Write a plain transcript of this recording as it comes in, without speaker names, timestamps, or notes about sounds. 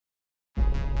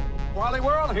Wally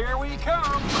World, here we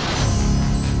come.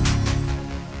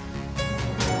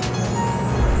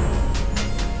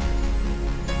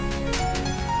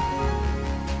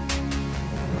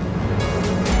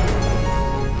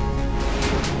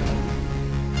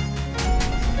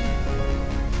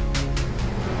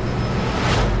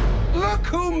 Look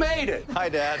who made it. Hi,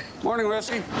 Dad. Morning,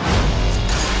 Rusty.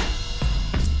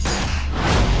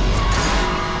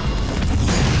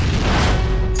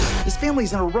 This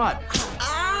family's in a rut.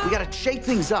 We gotta shake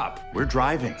things up. We're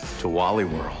driving to Wally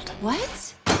World. What?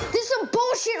 This is some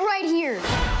bullshit right here.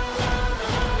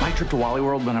 My trip to Wally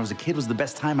World when I was a kid was the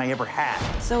best time I ever had.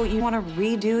 So you want to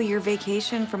redo your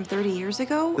vacation from 30 years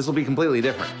ago? This will be completely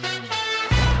different.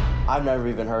 I've never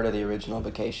even heard of the original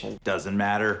vacation. Doesn't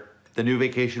matter. The new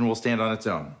vacation will stand on its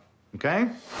own. Okay?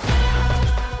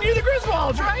 You're the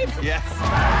Griswolds, right? Yes.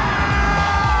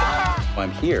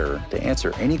 I'm here to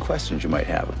answer any questions you might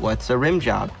have. What's a rim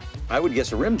job? I would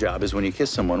guess a rim job is when you kiss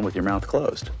someone with your mouth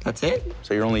closed. That's it?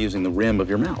 So you're only using the rim of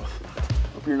your mouth.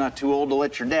 Hope you're not too old to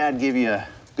let your dad give you a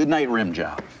goodnight rim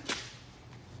job.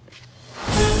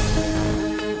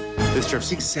 This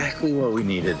trip's exactly what we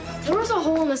needed. There was a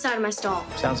hole in the side of my stall.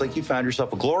 Sounds like you found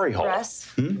yourself a glory hole. Russ?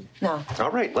 No.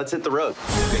 All right, let's hit the road.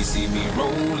 They see me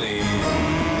rolling, they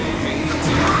hate it.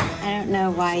 I don't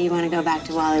know why you want to go back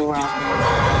to Wally World.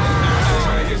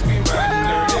 Tryna catch me riding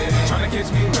dirty, tryna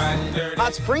catch me riding dirty.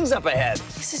 Hot Springs up ahead.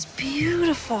 This is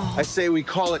beautiful. I say we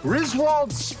call it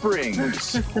Griswold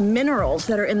Springs. The minerals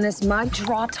that are in this mud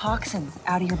draw toxins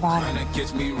out of your body. Tryna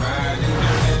catch me riding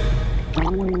dirty.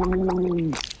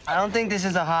 I don't think this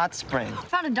is a hot spring.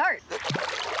 Found a dart.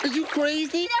 Are you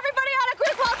crazy? Everybody on a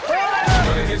Griswold Spring!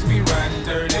 Tryna catch me riding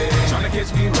dirty, tryna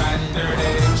catch me riding dirty.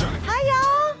 Hi,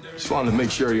 y'all. Just wanted to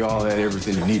make sure y'all had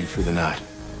everything you needed for the night.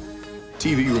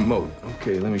 TV remote.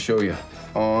 Okay, let me show you.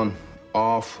 On,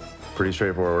 off. Pretty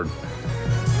straightforward.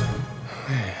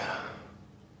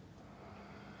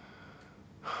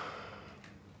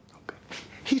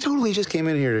 He totally just came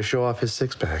in here to show off his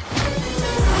six-pack.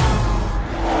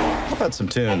 How about some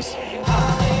tunes?